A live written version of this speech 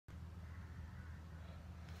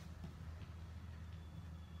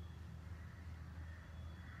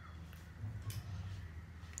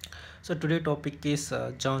So today topic is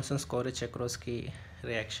Johnson's chaykovsky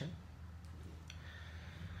reaction.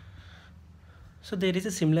 So there is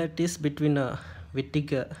a similarities between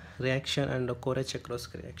Wittig reaction and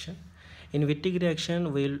chaykovsky reaction. In Wittig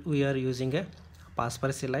reaction, we are using a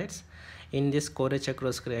phosphorus halides. In this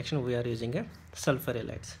chaykovsky reaction, we are using a sulfur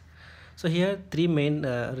halides. So here three main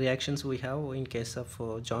reactions we have in case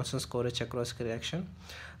of Johnson's chaykovsky reaction.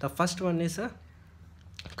 The first one is a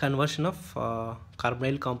conversion of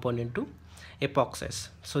carbonyl compound into epoxides.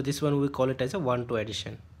 So this one we call it as a 1,2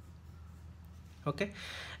 addition. Okay,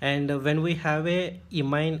 and when we have a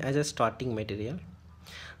imine as a starting material,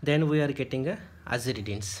 then we are getting a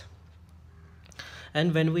aziridines.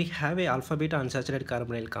 And when we have a alpha beta unsaturated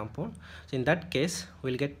carbonyl compound, so in that case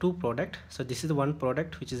we'll get two product. So this is the one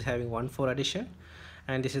product which is having 1,4 addition,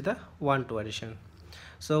 and this is the 1,2 addition.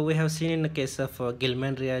 So we have seen in the case of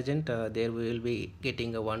Gilman reagent, there we will be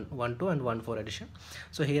getting a 1,2 and 1,4 addition.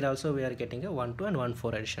 So here also we are getting a 1,2 and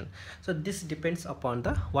 1,4 addition. So this depends upon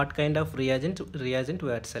the what kind of reagent we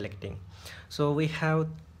are selecting. So we have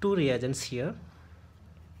two reagents here.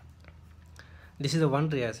 This is the one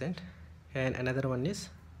reagent, and another one is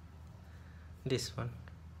this one.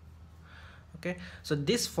 Okay, so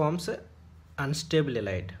this forms a unstable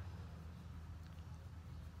halide,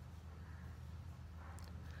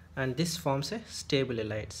 and this forms a stable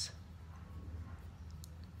halides.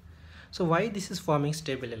 So why this is forming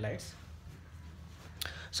stable halides?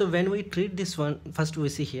 So when we treat this one, first we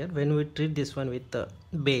see here, when we treat this one with the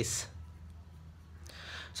base,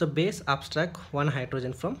 so base abstract one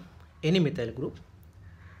hydrogen from any methyl group,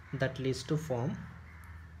 that leads to form.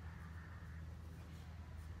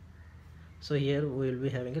 So here we will be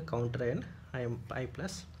having a counter ion I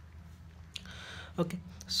plus. Okay,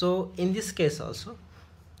 so in this case also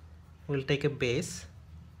we'll take a base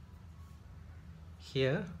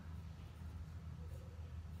here,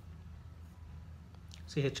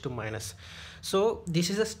 CH2 minus. So this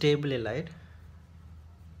is a stable halide,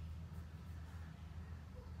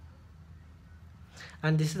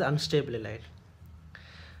 and this is unstable halide.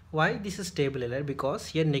 Why this is stable halide? Because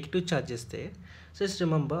here negative charge is there. So just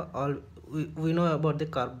remember, all we know about the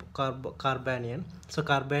carbanion. So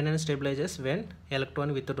carbanion stabilizes when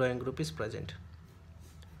electron withdrawing group is present.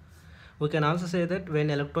 We can also say that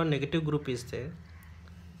when electron negative group is there,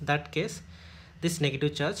 that case this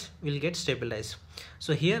negative charge will get stabilized.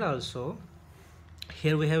 So here also,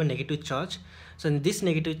 here we have a negative charge. So this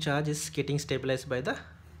negative charge is getting stabilized by the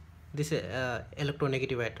this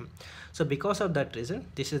electronegative atom. So because of that reason,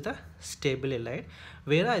 this is the stable halide,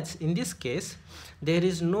 whereas in this case there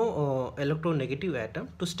is no electronegative atom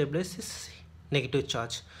to stabilize this negative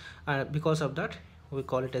charge. Because of that, we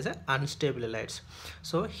call it as a unstable halides.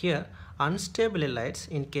 So here unstable halides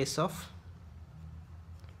in case of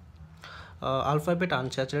alpha beta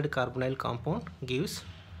unsaturated carbonyl compound gives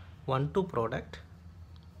 1,2 product,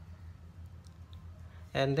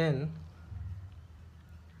 and then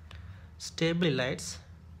stable halides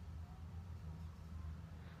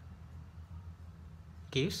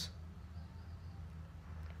gives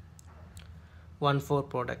 1,4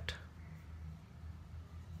 product.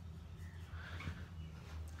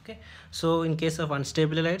 Okay, so in case of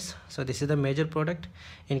unstable halides, so this is the major product.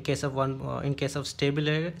 In case of stable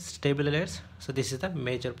halides, so this is the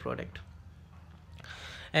major product.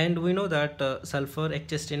 And we know that sulfur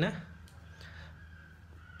exists in a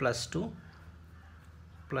 +2,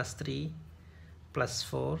 +3,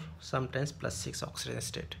 +4, sometimes +6 oxidation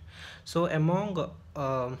state. So among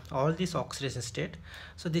all these oxidation state,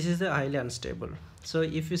 so this is the highly unstable. So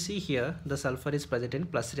if you see here, the sulfur is present in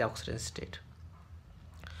 +3 oxidation state.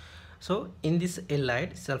 So in this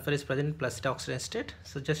halide, sulfur is present in +3 oxidation state.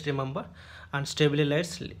 So just remember, unstable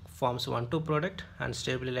halides forms 1,2 product, and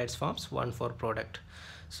stable halides forms 1,4 product.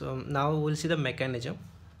 So now we'll see the mechanism.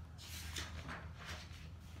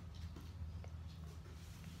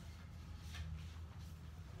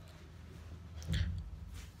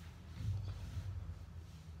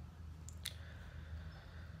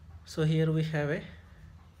 So here we have a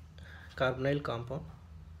carbonyl compound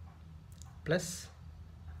plus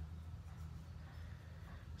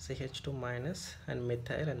CH2 minus and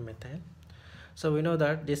methyl. So we know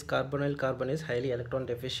that this carbonyl carbon is highly electron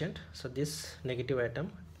deficient. So this negative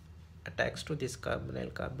atom attacks to this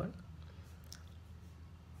carbonyl carbon.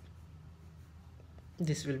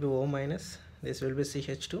 This will be O minus, this will be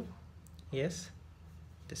CH2, yes,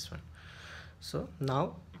 this one. So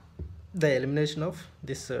now the elimination of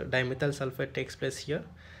this dimethyl sulfide takes place here,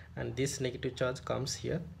 and this negative charge comes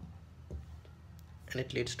here, and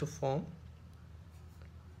it leads to form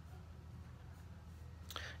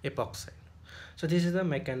epoxide. So this is the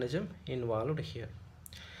mechanism involved here.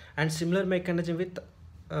 And similar mechanism with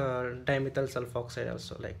dimethyl sulfoxide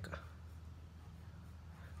also, like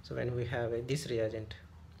so when we have this reagent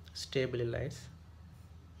stabilized,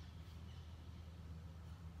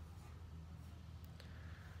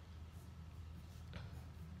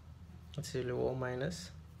 it's O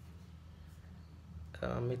minus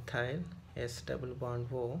methyl S double bond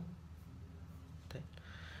O.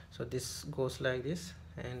 So this goes like this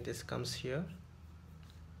and this comes here.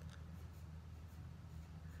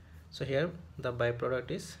 So here the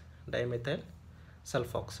byproduct is dimethyl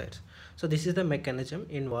sulfoxide. So this is the mechanism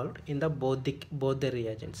involved in the both the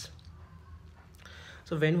reagents.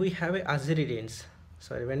 So when we have a aziridines,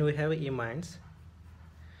 sorry, when we have imines,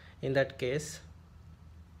 in that case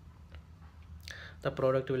the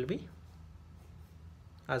product will be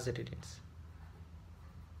aziridines.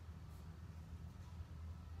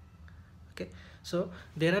 Okay, so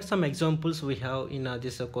there are some examples we have in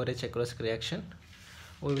this Corey-Chaykovsky reaction.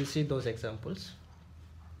 We will see those examples.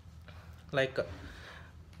 Like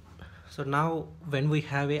so now when we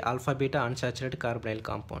have a alpha beta unsaturated carbonyl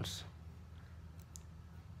compounds,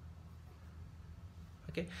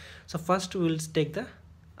 okay, so first we will take the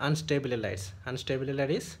unstable halides. Unstable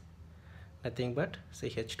halide is nothing but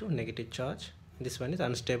CH2 negative charge. This one is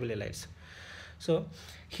unstable halides. So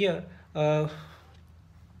here the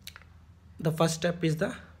first step is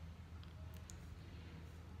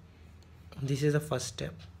this is the first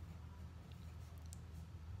step,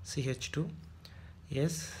 CH2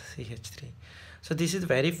 yes CH3. So this is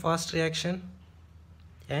very fast reaction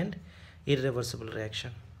and irreversible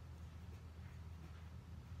reaction.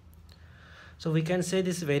 So we can say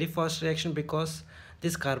this is very fast reaction because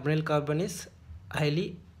this carbonyl carbon is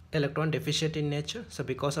highly electron deficient in nature. So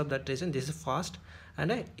because of that reason this is fast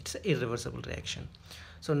and it's an irreversible reaction.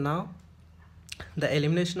 So now the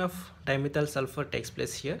elimination of dimethyl sulfur takes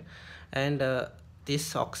place here, and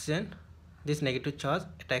this oxygen, this negative charge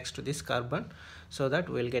attacks to this carbon, so that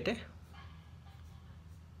we will get a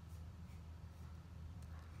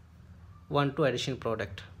 1,2 addition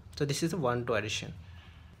product. So this is a 1,2 addition.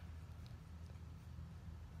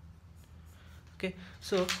 Okay,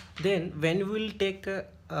 so then when we will take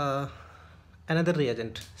another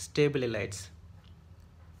reagent, stable halides,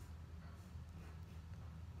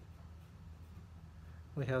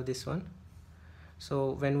 we have this one.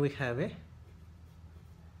 So when we have a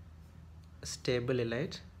stable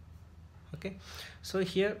halide, okay, so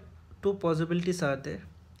here two possibilities are there.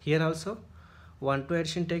 Here also 1,2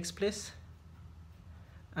 addition takes place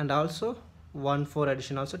and also 1,4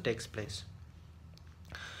 addition also takes place.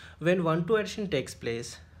 When 1,2 addition takes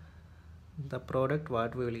place, the product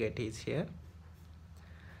what we will get is here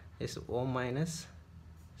is O minus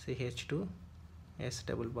CH2 S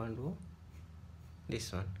double bond O,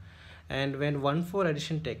 this one. And when 1,4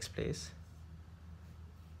 addition takes place,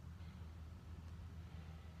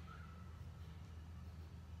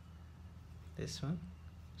 this one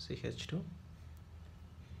CH2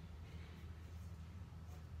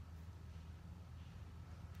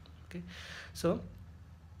 okay. So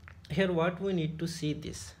here what we need to see,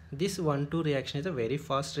 this 1,2 reaction is a very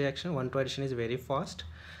fast reaction, 1,2 addition is very fast,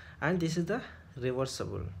 and this is the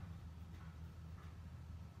reversible.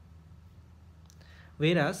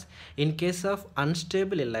 Whereas in case of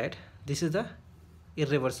unstable halide, this is the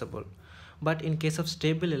irreversible, but in case of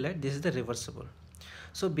stable halide, this is the reversible.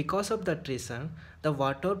 So because of that reason, the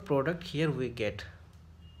whatever product here we get,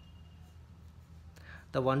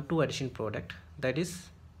 the 1,2 addition product, that is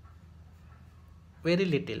very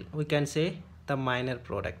little, we can say the minor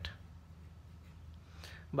product.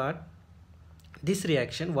 But this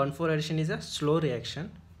reaction 1,4 addition is a slow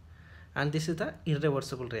reaction and this is the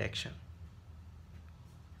irreversible reaction.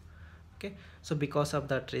 Okay, so because of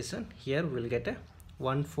that reason, here we will get a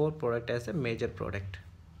 1,4 product as a major product.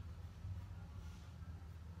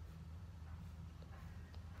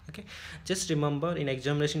 Okay, just remember in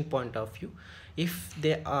examination point of view, if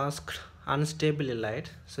they asked unstable halide,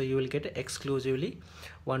 so you will get exclusively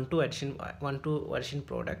 1,2 addition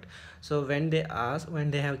product. So when they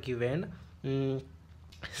have given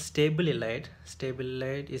stable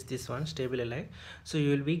halide is this one, stable halide, so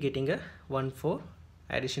you will be getting a 1,4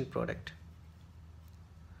 addition product.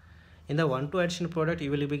 In the 1,2 addition product,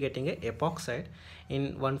 you will be getting a epoxide.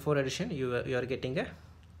 In 1,4 addition, you are getting a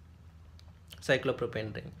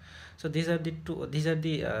cyclopropane ring. So these are the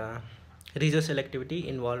resoselectivity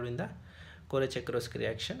involved in the Corey-Chaykovsky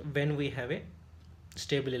reaction when we have a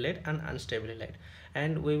stable halide and unstable halide,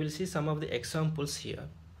 and we will see some of the examples here.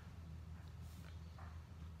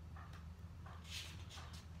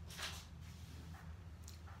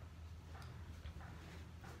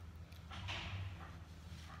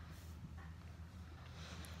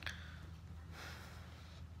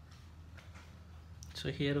 So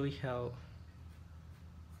here we have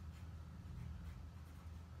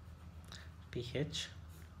pH.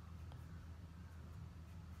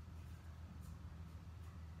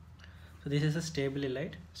 So this is a stable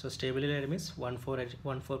halide. So stable halide means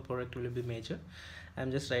 1,4 product will be major.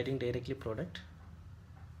 I'm just writing directly product.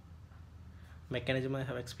 Mechanism I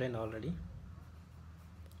have explained already.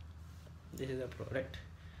 This is a product,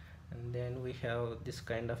 and then we have this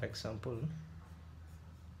kind of example.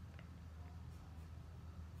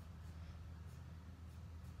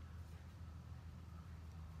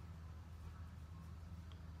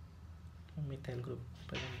 Methyl group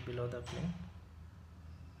present below the plane.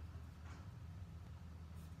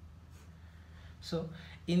 So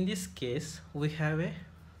in this case we have a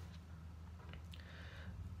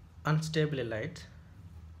unstable halide.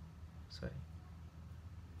 Sorry.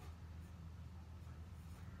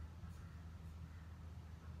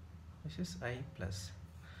 This is I plus.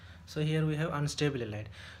 So here we have unstable halide.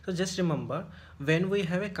 So just remember, when we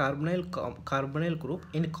have a carbonyl group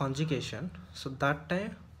in conjugation, so that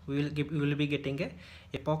time we will be getting a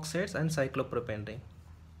epoxides and cyclopropane ring.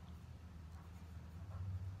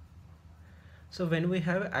 So when we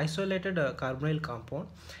have isolated carbonyl compound,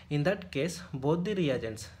 in that case both the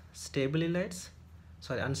reagents, unstable halides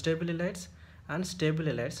and stable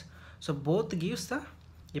halides, so both gives the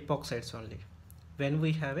epoxides only when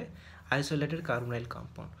we have a isolated carbonyl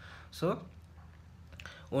compound. So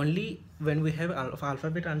only when we have alpha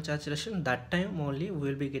beta unsaturation, that time only we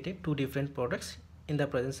will be getting two different products in the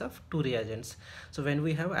presence of two reagents. So when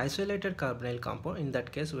we have isolated carbonyl compound, in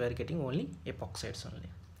that case we are getting only epoxides only.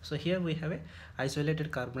 So here we have a isolated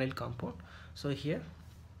carbonyl compound, so here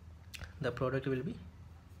the product will be,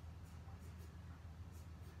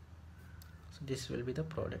 so this will be the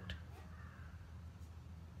product,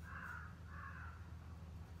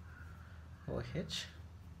 OH.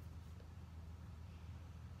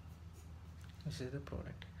 This is the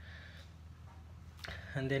product,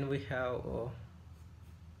 and then we have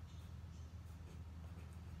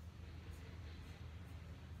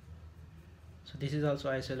so this is also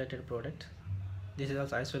isolated product. This is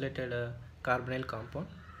also isolated carbonyl compound.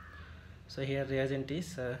 So here reagent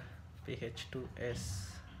is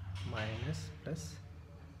pH2S minus plus.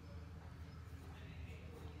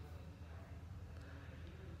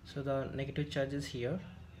 So the negative charge is here.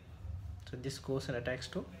 So this goes and attacks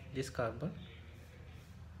to this carbon.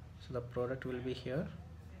 So the product will be here.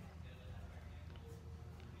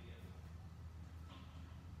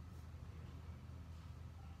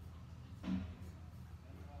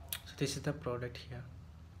 So this is the product here.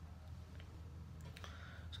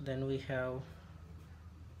 So then we have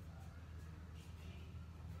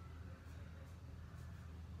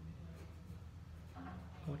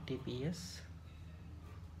OTPS.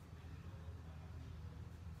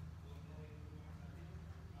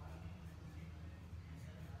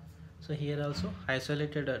 So here also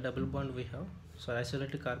isolated double bond we have, so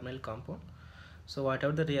isolated carbonyl compound. So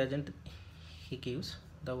whatever the reagent he gives,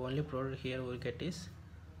 the only product here we get is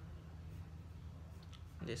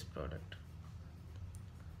this product.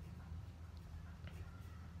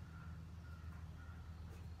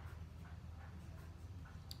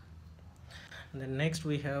 And then next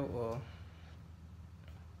we have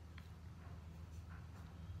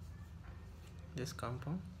this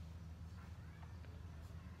compound.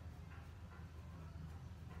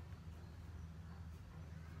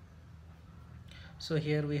 So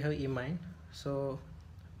here we have imine, so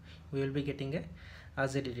we will be getting a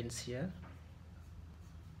aziridines here.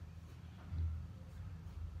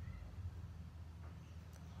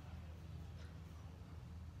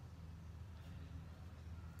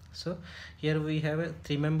 So here we have a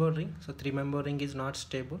 3-member ring. So 3-member ring is not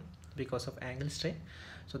stable because of angle strain.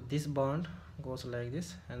 So this bond goes like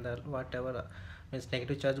this, and whatever means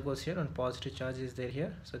negative charge goes here and positive charge is there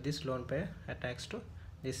here. So this lone pair attacks to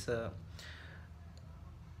this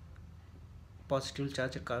positive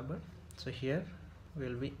charged carbon. So here we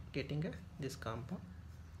will be getting this compound.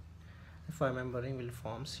 5-member ring will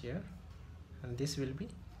forms here, and this will be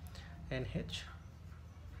NH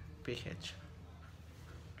pH.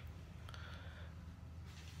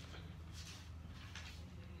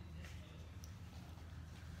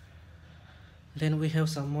 Then we have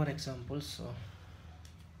some more examples. So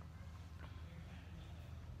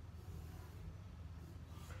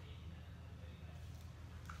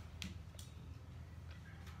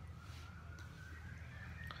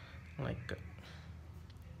like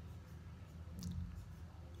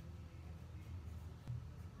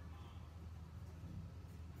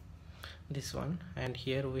this one, and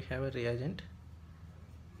here we have a reagent.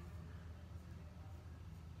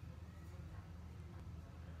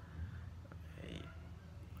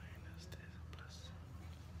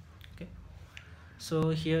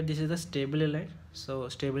 So here this is the stable halide. So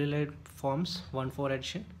stable halide forms 1,4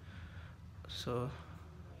 addition. So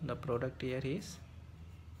the product here is,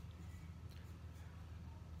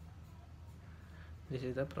 this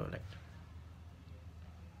is the product.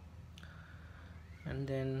 And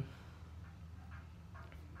then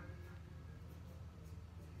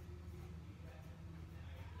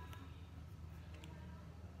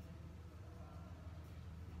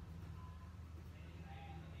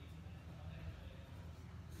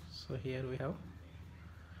so here we have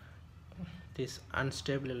this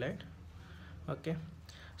unstable halide. Okay,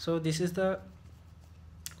 so this is the,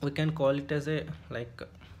 we can call it as a, like,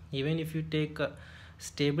 even if you take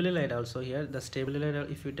stable halide also, here the stable halide,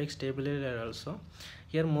 if you take stable halide also,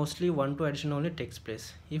 here mostly 1,2 addition only takes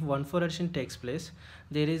place. If 1,4 addition takes place,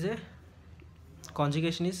 there is a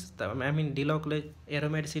conjugation is, I mean delocalized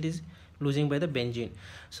aromaticity is losing by the benzene.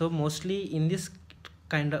 So mostly in this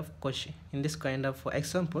kind of question, in this kind of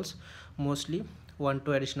examples, mostly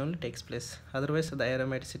 1,2 addition only takes place, otherwise the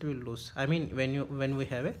aromaticity will lose. I mean when we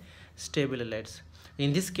have a stable halides,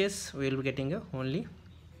 in this case we will be getting a only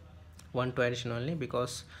 1,2 addition only,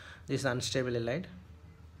 because this is unstable halide.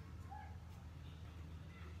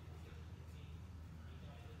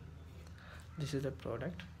 This is the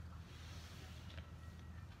product.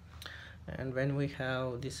 And when we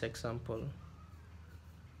have this example,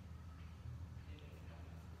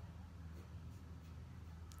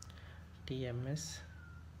 TMS,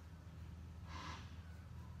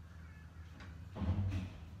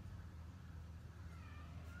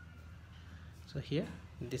 so here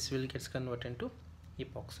this will gets converted into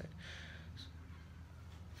epoxide.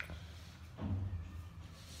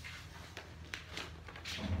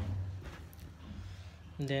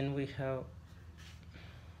 Then we have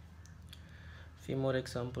few more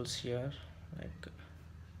examples here, like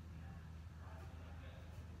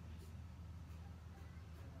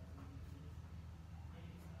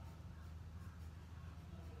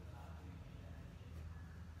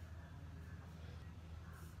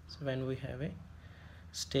so when we have a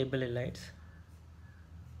stable halides,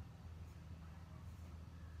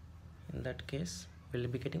 in that case we'll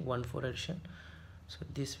be getting 1,4 addition, so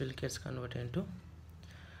this will gets converted into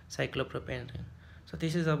cyclopropane. So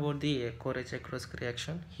this is about the Korey-Chaykovsky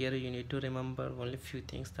reaction. Here you need to remember only few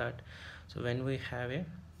things, that so when we have a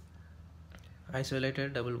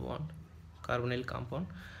isolated double bond carbonyl compound,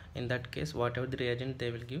 in that case whatever the reagent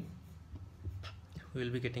they will give, we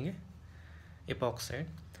will be getting a epoxide.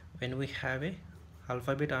 When we have a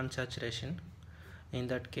alpha beta unsaturation, in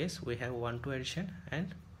that case we have 1,2 addition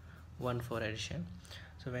and 1,4 addition.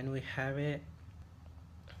 So when we have a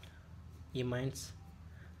imines,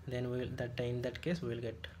 then we will, that in that case we will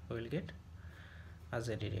get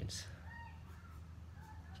aziridines.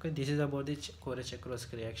 Okay, this is about the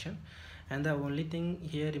Korey-Chaykovsky reaction, and the only thing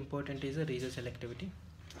here important is the research selectivity.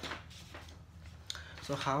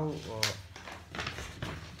 So how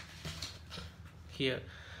here,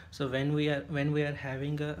 so when we are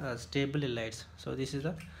having a stable halides, so this is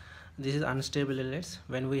unstable halides.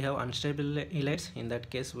 When we have unstable halides, in that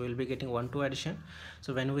case we will be getting 1,2 addition.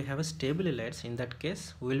 So when we have a stable halides, in that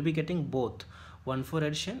case we will be getting both 1,4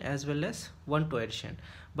 addition as well as 1,2 addition.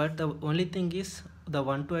 But the only thing is the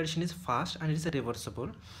 1,2 addition is fast and it's a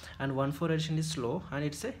reversible, and 1,4 addition is slow and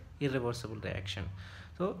it's a irreversible reaction.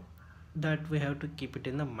 So that we have to keep it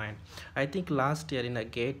in the mind. I think last year in a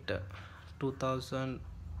GATE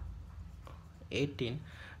 2018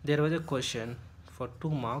 there was a question for 2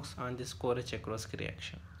 marks on this Korey-Chaykovsky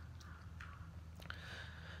reaction.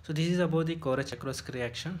 So this is about the Korey-Chaykovsky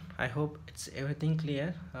reaction. I hope it's everything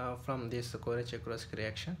clear from this Korey-Chaykovsky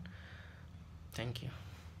reaction. Thank you.